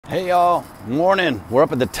Hey y'all, morning. We're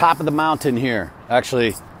up at the top of the mountain here.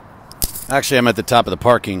 Actually, I'm at the top of the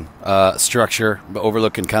parking structure,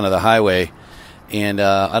 overlooking kind of the highway. And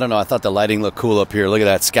I don't know, I thought the lighting looked cool up here. Look at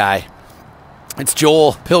that sky. It's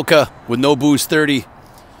Joel, Pilka, with No Booze 30.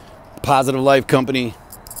 Positive Life Company,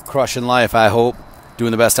 crushing life, I hope.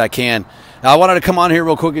 Doing the best I can. Now, I wanted to come on here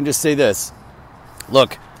real quick and just say this.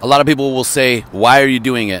 Look, a lot of people will say, why are you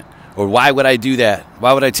doing it? Or why would I do that?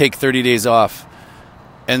 Why would I take 30 days off?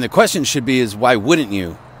 And the question should be is, why wouldn't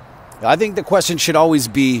you? I think the question should always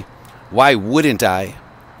be, why wouldn't I?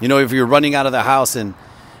 You know, if you're running out of the house and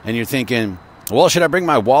you're thinking, well, should I bring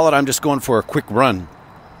my wallet? I'm just going for a quick run.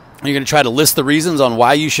 You're going to try to list the reasons on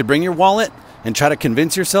why you should bring your wallet and try to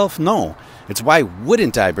convince yourself? No. It's why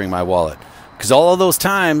wouldn't I bring my wallet? Because all of those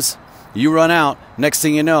times you run out, next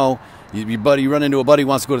thing you know, you run into a buddy who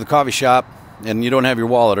wants to go to the coffee shop and you don't have your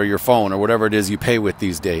wallet or your phone or whatever it is you pay with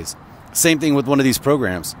these days. Same thing with one of these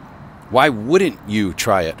programs. Why wouldn't you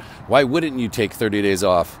try it? Why wouldn't you take 30 days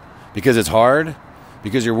off? Because it's hard?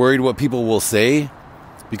 Because you're worried what people will say?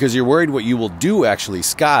 Because you're worried what you will do, actually.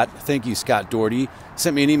 Scott, thank you, Scott Doherty,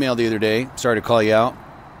 sent me an email the other day, sorry to call you out,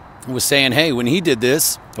 was saying, hey, when he did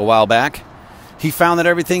this a while back, he found that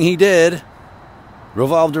everything he did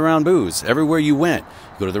revolved around booze. Everywhere you went,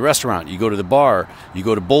 you go to the restaurant, you go to the bar, you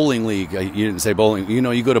go to bowling league. You didn't say bowling. You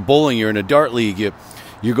know, you go to bowling, you're in a dart league,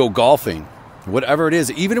 you go golfing, whatever it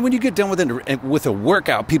is. Even when you get done with a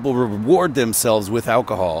workout, people reward themselves with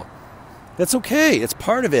alcohol. That's okay. It's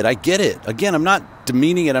part of it. I get it. Again, I'm not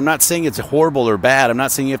demeaning it. I'm not saying it's horrible or bad. I'm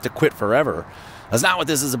not saying you have to quit forever. That's not what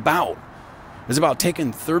this is about. It's about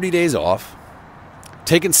taking 30 days off,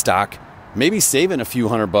 taking stock, maybe saving a few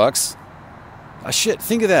 $100. Shit,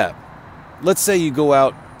 think of that. Let's say you go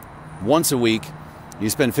out once a week,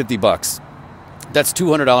 you spend $50. That's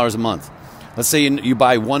 $200 a month. Let's say you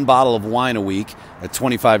buy one bottle of wine a week at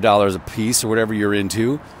 $25 a piece or whatever you're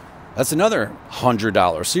into. That's another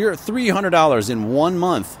 $100. So you're at $300 in 1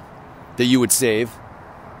 month that you would save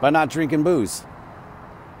by not drinking booze.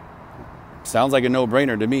 Sounds like a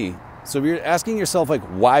no-brainer to me. So if you're asking yourself, like,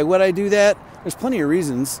 why would I do that? There's plenty of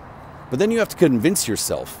reasons. But then you have to convince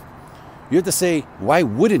yourself. You have to say, why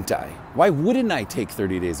wouldn't I? Why wouldn't I take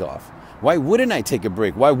 30 days off? Why wouldn't I take a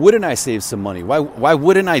break? Why wouldn't I save some money? Why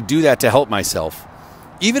wouldn't I do that to help myself?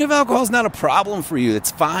 Even if alcohol is not a problem for you,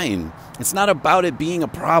 it's fine. It's not about it being a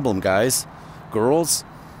problem, guys, girls.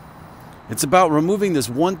 It's about removing this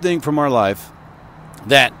one thing from our life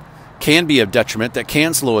that can be a detriment, that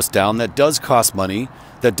can slow us down, that does cost money,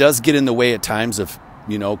 that does get in the way at times of,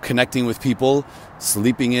 you know, connecting with people,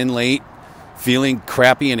 sleeping in late, feeling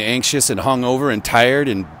crappy and anxious and hungover and tired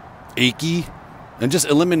and achy, and just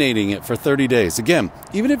eliminating it for 30 days. Again,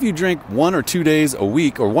 even if you drink 1 or 2 days a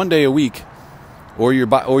week or 1 day a week, or you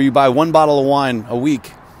buy one bottle of wine a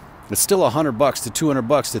week, it's still $100 to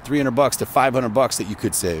 $200 to $300 to $500 that you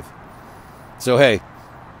could save. So hey,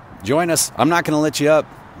 join us. I'm not going to let you up.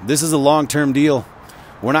 This is a long-term deal.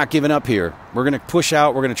 We're not giving up here. We're going to push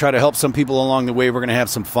out. We're going to try to help some people along the way. We're going to have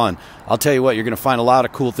some fun. I'll tell you what, you're going to find a lot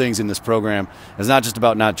of cool things in this program. It's not just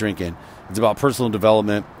about not drinking. It's about personal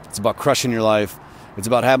development. It's about crushing your life. It's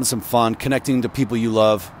about having some fun, connecting to people you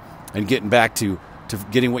love, and getting back to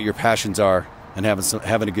getting what your passions are and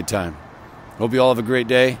having a good time. Hope you all have a great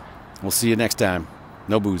day. We'll see you next time.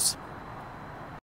 No booze.